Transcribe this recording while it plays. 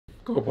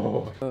Go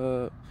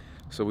boy.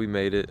 So we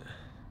made it.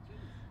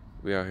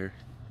 We out here.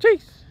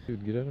 Chase!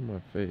 Dude, get out of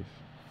my face.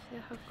 Yeah,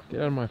 how cool.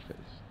 Get out of my face.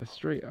 That's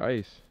straight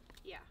ice.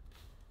 Yeah.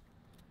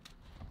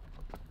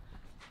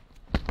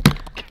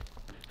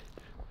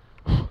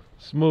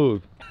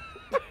 Smooth.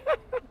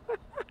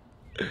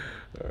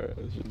 Alright,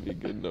 that should be a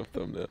good enough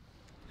thumbnail.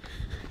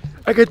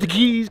 I got the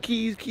keys.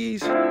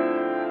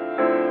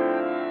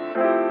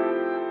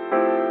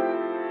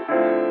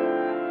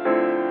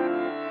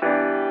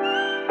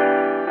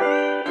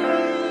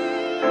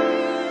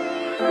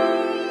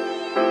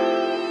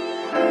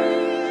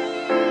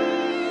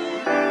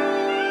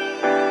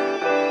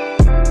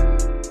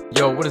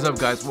 Yo, what is up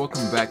guys?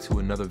 Welcome back to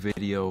another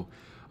video.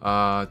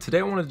 Today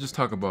I want to just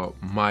talk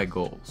about my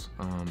goals.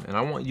 And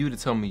I want you to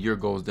tell me your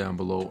goals down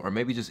below, or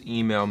maybe just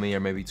email me, or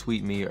maybe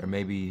tweet me, or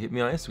maybe hit me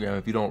on Instagram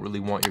if you don't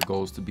really want your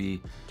goals to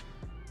be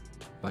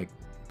like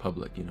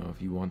public. You know,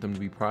 if you want them to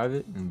be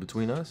private and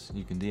between us,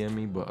 you can DM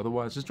me, but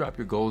otherwise just drop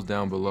your goals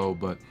down below.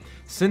 But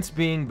since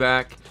being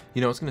back,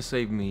 you know, it's gonna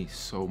save me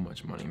so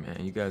much money,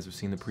 man. You guys have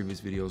seen the previous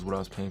videos, what I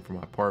was paying for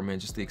my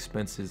apartment, just the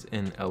expenses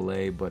in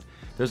LA, but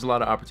there's a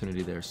lot of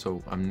opportunity there,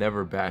 so I'm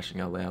never bashing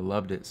LA. I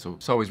loved it, so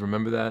just always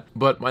remember that.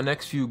 But my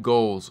next few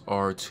goals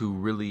are to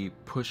really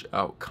push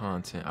out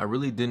content. I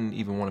really didn't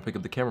even want to pick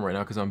up the camera right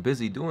now because I'm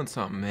busy doing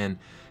something, and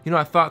you know,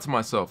 I thought to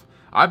myself,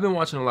 I've been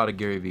watching a lot of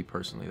Gary Vee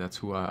personally. That's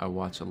who I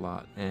watch a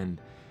lot. And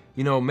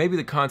you know, maybe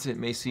the content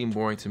may seem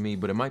boring to me,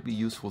 but it might be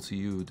useful to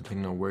you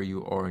depending on where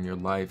you are in your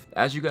life.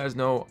 As you guys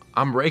know,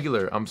 I'm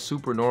regular. I'm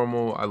super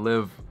normal. I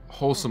live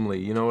wholesomely.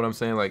 You know what I'm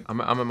saying? Like,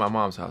 I'm at my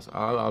mom's house.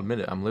 I'll admit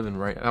it. I'm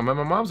at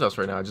my mom's house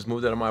right now. I just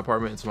moved out of my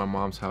apartment into my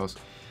mom's house.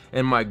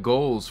 And my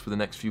goals for the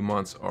next few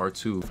months are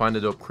to find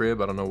a dope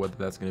crib. I don't know whether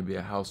that's gonna be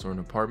a house or an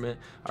apartment.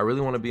 I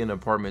really wanna be in an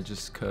apartment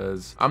just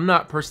because I'm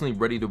not personally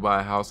ready to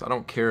buy a house. I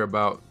don't care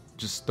about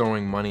just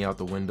throwing money out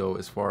the window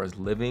as far as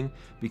living,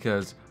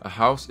 because a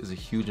house is a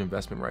huge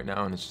investment right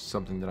now, and it's just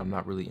something that I'm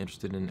not really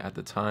interested in at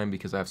the time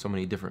because I have so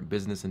many different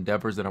business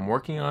endeavors that I'm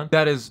working on.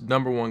 That is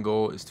number one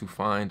goal, is to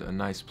find a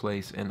nice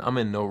place, and I'm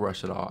in no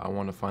rush at all. I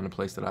want to find a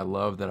place that I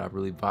love, that I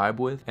really vibe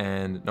with.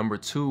 And number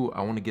two,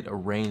 I want to get a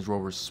Range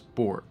Rover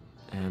Sport.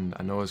 And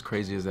I know as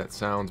crazy as that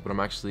sounds, but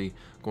I'm actually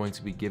going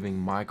to be giving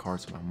my car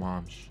to my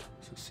mom.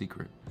 It's a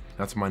secret.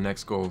 That's my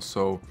next goal.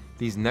 So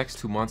these next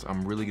 2 months,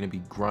 I'm really gonna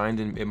be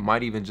grinding. It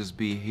might even just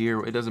be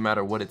here. It doesn't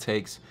matter what it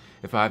takes.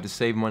 If I have to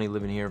save money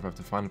living here, if I have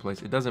to find a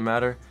place, it doesn't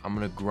matter. I'm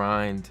gonna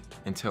grind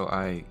until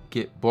I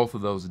get both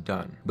of those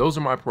done. Those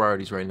are my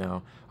priorities right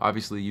now.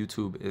 Obviously,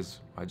 YouTube is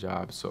my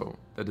job, so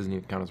that doesn't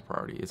even count as a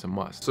priority. It's a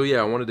must. So yeah,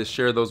 I wanted to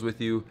share those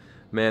with you.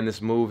 Man,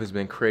 this move has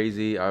been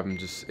crazy. I'm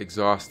just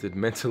exhausted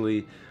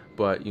mentally.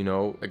 But you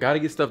know, I gotta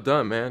get stuff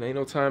done, man. Ain't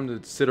no time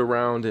to sit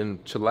around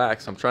and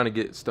chillax. I'm trying to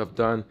get stuff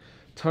done.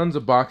 Tons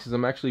of boxes.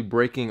 I'm actually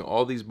breaking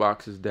all these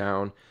boxes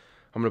down.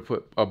 I'm gonna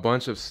put a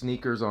bunch of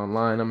sneakers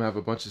online. I'm gonna have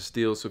a bunch of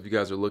steals, so if you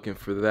guys are looking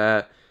for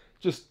that,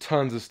 just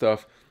tons of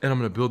stuff. And I'm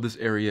gonna build this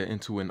area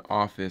into an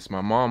office.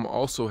 My mom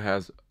also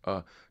has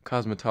a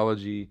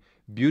cosmetology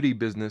beauty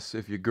business.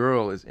 If your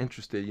girl is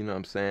interested, you know what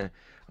I'm saying,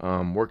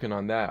 working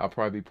on that. I'll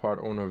probably be part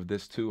owner of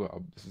this too.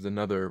 This is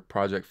another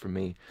project for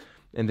me.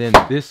 And then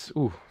this,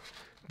 ooh,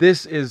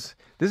 this is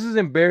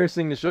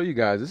embarrassing to show you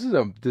guys. This is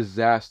a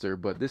disaster,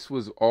 but this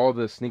was all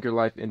the Sneaker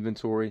Life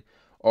inventory.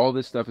 All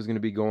this stuff is going to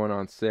be going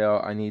on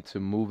sale. I need to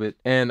move it,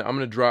 and I'm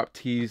going to drop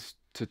tees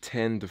to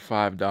 $10 to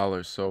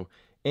 $5. So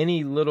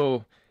any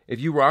little, if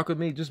you rock with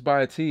me, just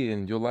buy a tee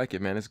and you'll like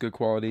it, man. It's good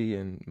quality,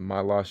 and my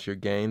loss, your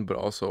gain. But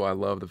also, I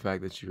love the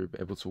fact that you're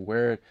able to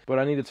wear it. But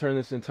I need to turn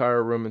this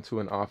entire room into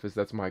an office.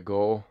 That's my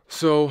goal.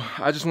 So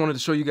I just wanted to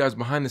show you guys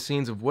behind the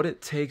scenes of what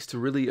it takes to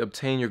really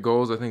obtain your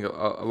goals. I think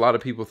a lot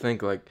of people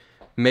think like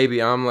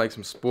maybe I'm like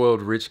some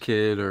spoiled rich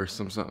kid or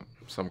some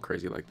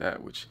crazy like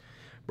that, which,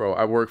 bro,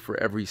 I work for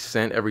every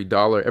cent, every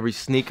dollar, every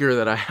sneaker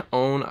that I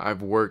own.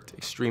 I've worked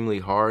extremely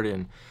hard,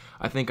 and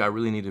I think I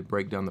really need to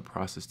break down the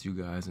process to you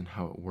guys and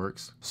how it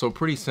works. So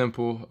pretty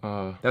simple.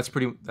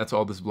 That's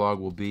all this vlog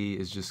will be,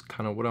 is just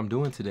kind of what I'm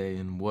doing today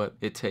and what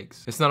it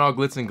takes. It's not all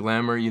glitz and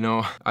glamour, you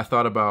know. I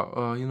thought about,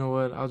 oh, you know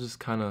what? I'll just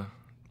kind of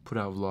put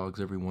out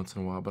vlogs every once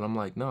in a while, but I'm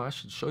like, no, I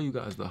should show you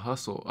guys the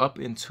hustle up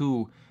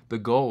into the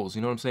goals.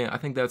 You know what I'm saying? I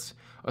think that's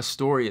a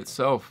story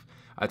itself.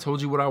 I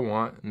told you what I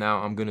want.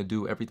 Now I'm gonna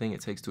do everything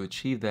it takes to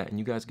achieve that, and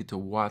you guys get to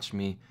watch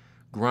me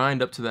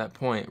grind up to that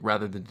point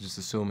rather than just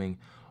assuming,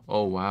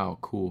 oh wow,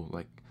 cool.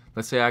 Like,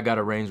 let's say I got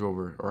a Range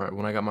Rover, or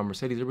when I got my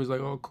Mercedes, everybody's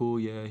like, oh cool,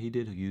 yeah, he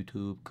did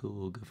YouTube,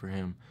 cool, good for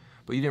him.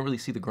 But you didn't really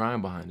see the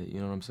grind behind it, you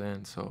know what I'm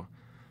saying? So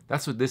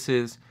that's what this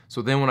is.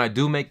 So then when I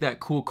do make that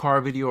cool car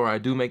video, or I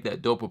do make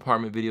that dope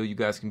apartment video, you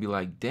guys can be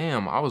like,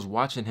 damn, I was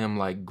watching him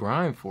like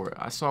grind for it.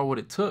 I saw what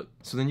it took.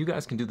 So then you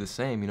guys can do the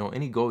same. You know,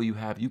 any goal you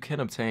have, you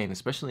can obtain,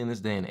 especially in this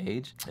day and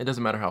age. It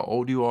doesn't matter how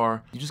old you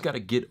are. You just got to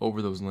get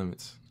over those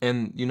limits.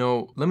 And you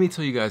know, let me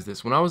tell you guys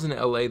this. When I was in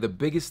LA, the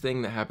biggest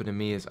thing that happened to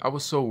me is I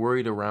was so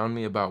worried around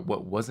me about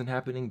what wasn't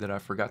happening that I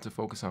forgot to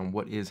focus on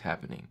what is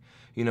happening.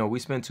 You know, we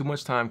spend too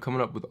much time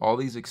coming up with all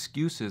these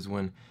excuses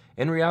when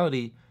in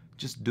reality,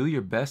 just do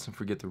your best and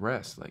forget the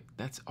rest. Like,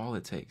 that's all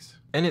it takes.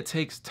 And it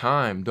takes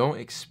time. Don't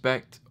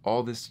expect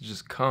all this to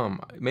just come.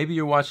 Maybe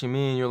you're watching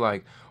me and you're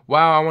like,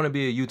 wow, I want to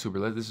be a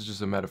YouTuber. This is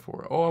just a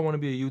metaphor. Oh, I want to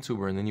be a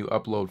YouTuber. And then you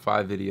upload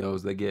 5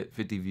 videos that get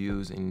 50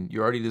 views and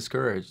you're already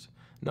discouraged.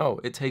 No,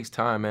 it takes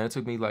time, man. It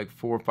took me like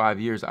 4 or 5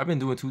 years. I've been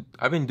doing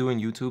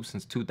YouTube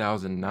since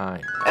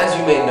 2009. As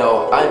you may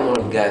know, I'm one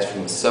of the guys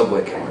from the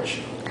Subway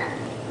commercial.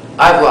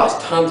 I've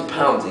lost tons of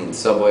pounds eating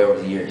Subway over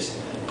the years,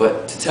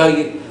 but to tell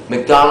you,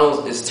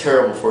 McDonald's is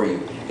terrible for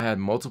you. I had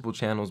multiple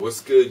channels.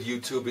 What's good,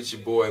 YouTube? It's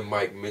your boy,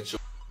 Mike Mitchell.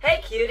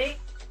 Hey, cutie.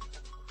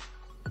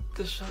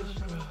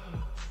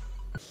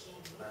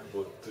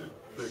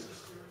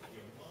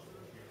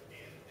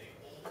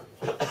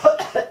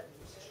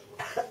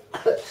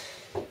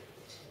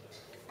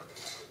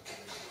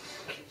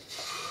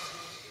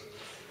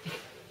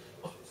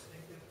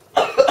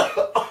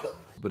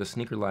 But a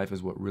sneaker life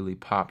is what really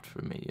popped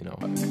for me, you know.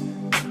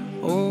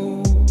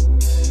 Oh,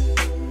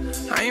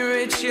 I ain't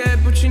rich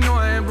yet, but you know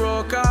I ain't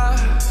broke.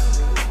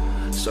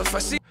 So if I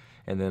see.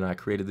 And then I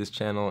created this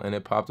channel and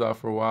it popped off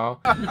for a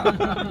while. It's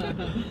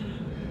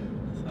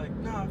like,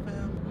 nah,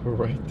 fam.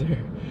 Right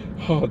there.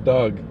 Oh,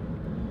 dog.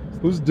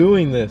 Who's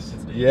doing this?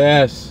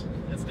 Yes.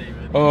 That's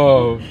David.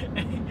 Oh.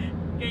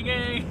 Gang,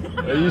 gang.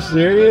 Are you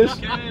serious?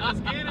 Okay, let's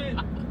get it.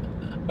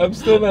 I'm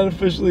still not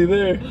officially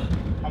there.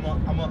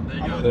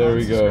 There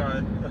we go.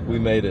 Subscribe. We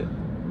made it.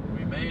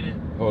 We made it.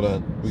 Hold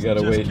on. We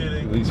gotta Just wait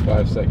kidding. at least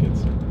 5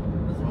 seconds.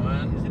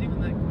 1. Is it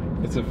even that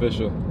quick? It's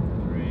official.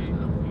 3.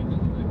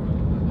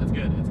 It's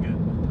good. It's good.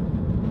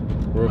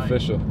 We're Mike,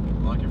 official.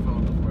 Lock your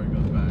phone before it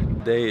goes back.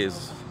 Today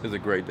is a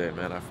great day,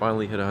 man. I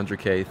finally hit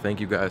 100K. Thank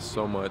you guys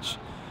so much.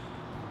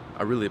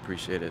 I really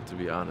appreciate it, to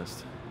be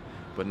honest.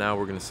 But now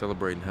we're gonna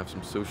celebrate and have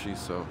some sushi,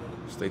 so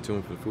stay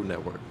tuned for the Food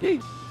Network. Yay!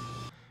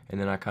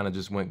 And then I kind of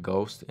just went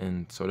ghost,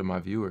 and so did my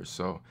viewers.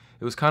 So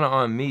it was kind of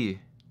on me,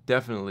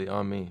 definitely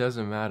on me. It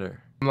doesn't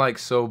matter. I'm like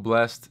so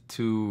blessed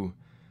to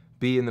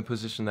be in the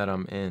position that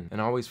I'm in, and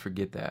I always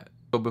forget that.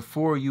 So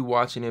before you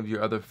watch any of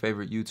your other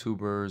favorite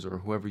YouTubers or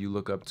whoever you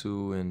look up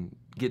to and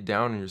get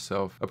down on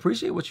yourself,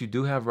 appreciate what you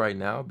do have right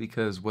now,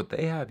 because what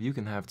they have, you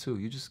can have too.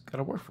 You just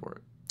gotta work for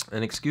it.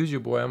 And excuse your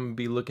boy, I'm gonna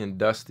be looking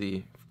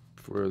dusty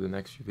for the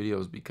next few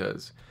videos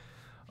because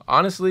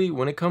honestly,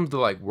 when it comes to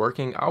like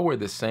working, I'll wear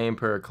the same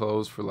pair of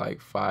clothes for like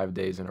 5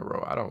 days in a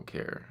row. I don't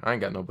care. I ain't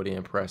got nobody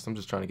impressed. I'm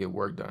just trying to get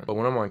work done. But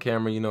when I'm on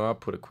camera, you know, I'll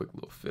put a quick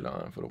little fit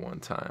on for the one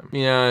time.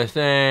 You know what I'm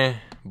saying?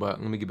 But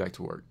let me get back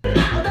to work.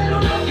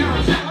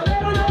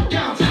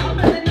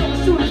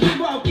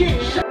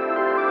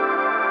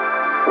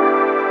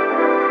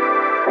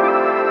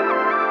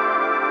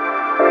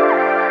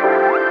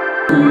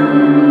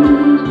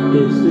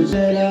 It's the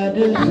set I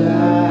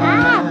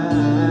desire.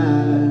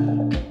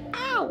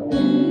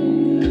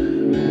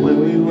 When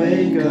we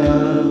wake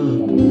up,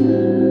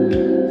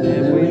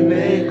 then we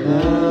make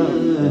love.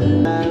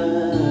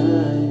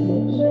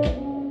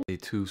 Day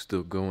 2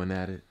 still going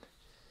at it.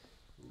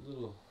 A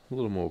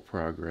little more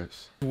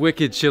progress.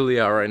 Wicked chilly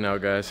out right now,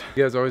 guys.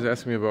 You guys always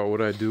ask me about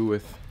what I do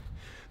with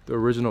the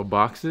original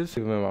boxes.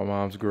 Leave them in my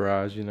mom's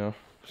garage, you know.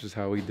 It's just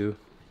how we do.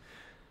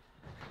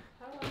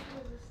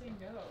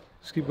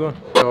 Just keep going.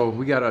 So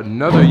we got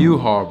another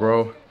U-Haul,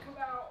 bro.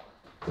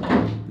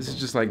 This is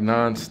just like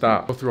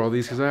non-stop. Go through all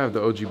these because I have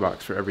the OG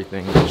box for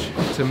everything, which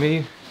to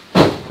me,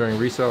 during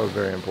resale is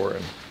very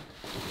important.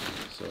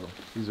 So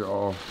these are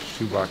all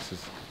shoe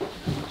boxes.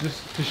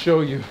 Just to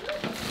show you.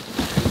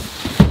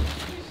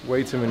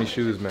 Way too many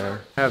shoes, man.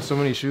 I have so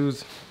many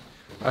shoes.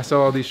 I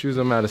sell all these shoes,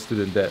 I'm out of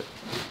student debt.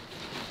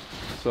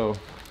 So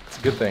it's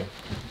a good thing.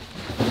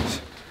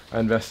 I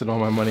invested all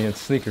my money in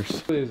sneakers.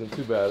 It really isn't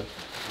too bad.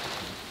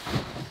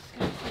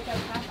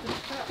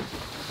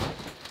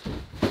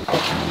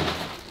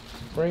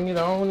 Bring it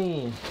on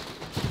in.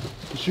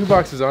 The shoe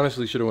boxes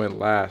honestly should have went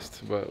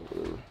last, but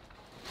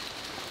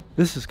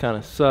this is kind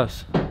of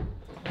sus.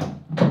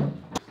 Dangerous.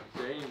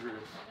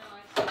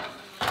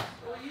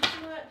 Well, you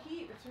feel that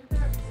heat. It's right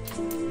there.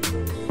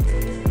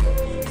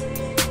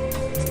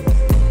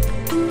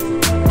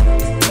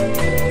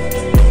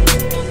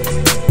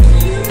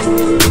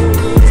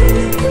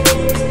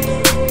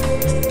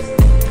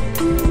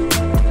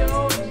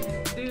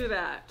 Don't do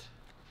that.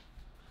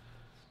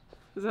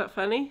 Is that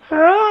funny?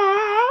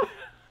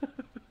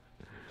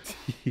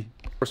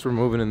 Of course, we're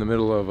moving in the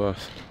middle of a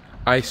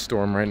ice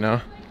storm right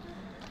now.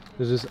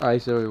 There's just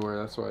ice everywhere.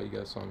 That's why you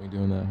guys saw me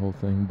doing that whole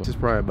thing. But this is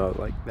probably about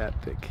like that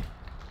thick.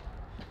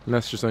 And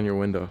that's just on your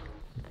window.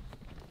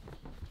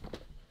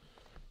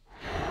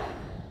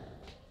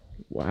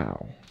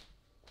 Wow.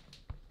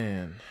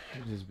 Man,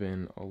 it has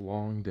been a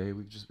long day.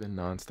 We've just been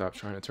nonstop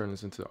trying to turn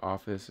this into the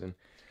office and,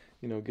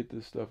 you know, get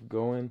this stuff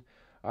going.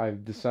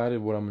 I've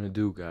decided what I'm going to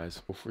do,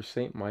 guys. Well, for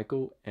St.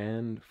 Michael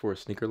and for a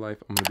Sneaker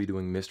Life, I'm going to be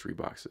doing mystery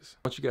boxes.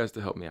 I want you guys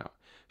to help me out.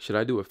 Should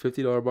I do a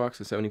 $50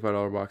 box, a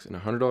 $75 box, and a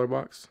 $100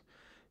 box?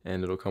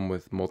 And it'll come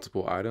with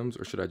multiple items,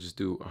 or should I just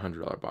do a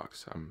 $100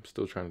 box? I'm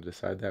still trying to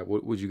decide that.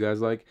 What would you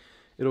guys like?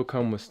 It'll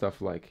come with stuff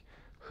like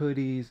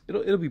hoodies.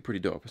 It'll be pretty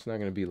dope. It's not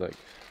gonna be like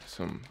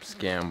some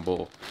scam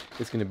bull.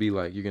 It's gonna be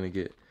like you're gonna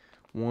get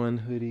 1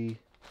 hoodie,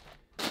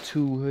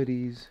 2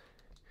 hoodies,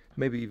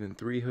 maybe even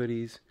 3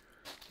 hoodies.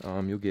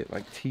 You'll get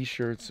like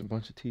t-shirts, a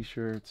bunch of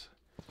t-shirts.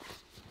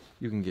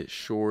 You can get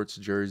shorts,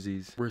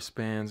 jerseys,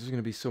 wristbands. There's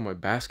gonna be so much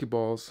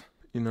basketballs.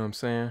 You know what I'm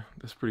saying?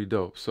 That's pretty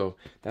dope. So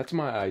that's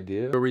my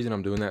idea. The reason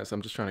I'm doing that is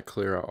I'm just trying to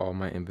clear out all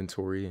my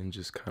inventory and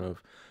just kind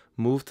of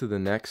move to the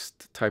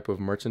next type of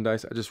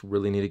merchandise. I just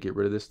really need to get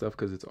rid of this stuff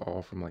because it's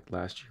all from like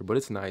last year, but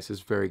it's nice. It's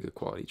very good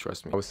quality,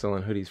 trust me. I was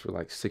selling hoodies for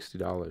like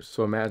 $60.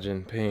 So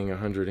imagine paying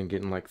 $100 and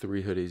getting like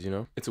 3 hoodies, you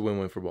know? It's a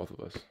win-win for both of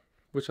us,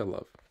 which I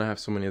love. I have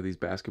so many of these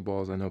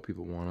basketballs. I know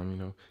people want them, you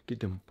know? Get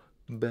them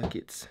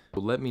buckets.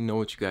 But let me know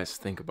what you guys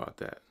think about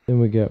that. Then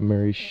we got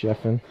Mary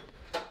chefing.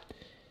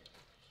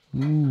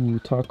 Ooh,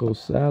 taco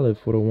salad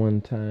for the one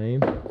time.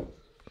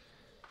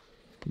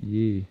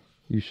 Yeah.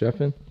 You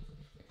chefing?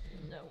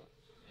 No.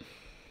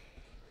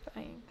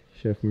 Fine.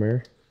 Chef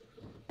Mary?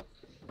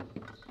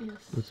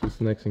 Yes. What's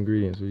the next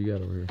ingredients? What you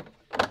got over here?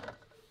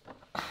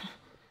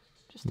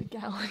 Just a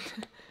gallon.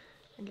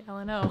 A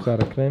gallon o.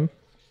 Ricotta creme?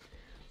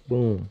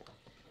 Boom.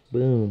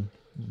 Boom.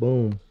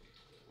 Boom.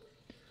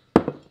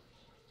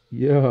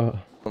 Yeah.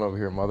 Come over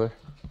here, mother.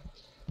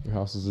 Your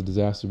house is a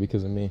disaster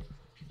because of me.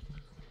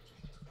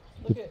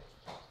 Look at.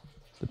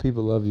 The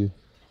people love you.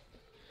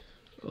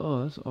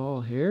 Oh, that's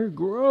all hair?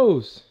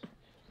 Gross.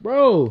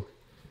 Bro,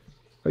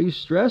 are you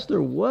stressed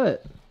or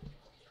what?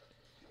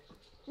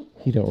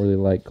 He don't really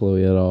like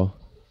Chloe at all.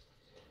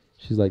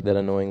 She's like that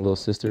annoying little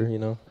sister, you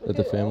know, that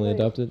the family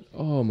adopted.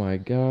 Oh my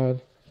God.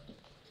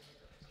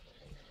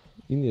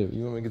 You want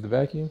me to get the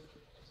vacuum?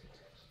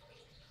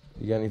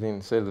 You got anything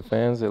to say to the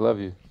fans? They love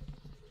you.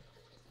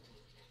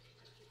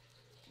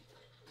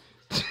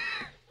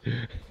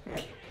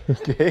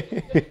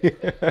 Okay.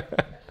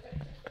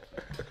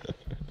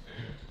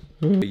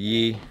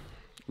 Yeah,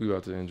 we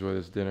about to enjoy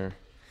this dinner.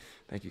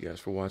 Thank you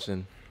guys for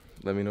watching.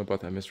 Let me know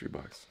about that mystery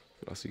box.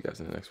 I'll see you guys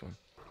in the next one.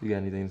 You got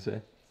anything to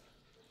say?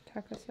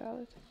 Taco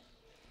salad.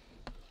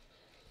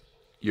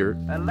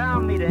 Allow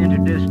me to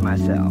introduce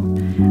myself.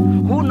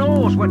 Who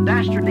knows what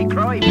dastardly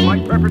crime he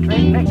might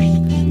perpetrate next?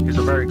 He's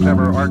a very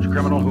clever arch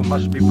criminal who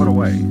must be put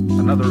away.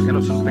 Another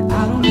innocent victim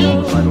of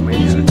suicidal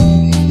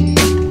mania.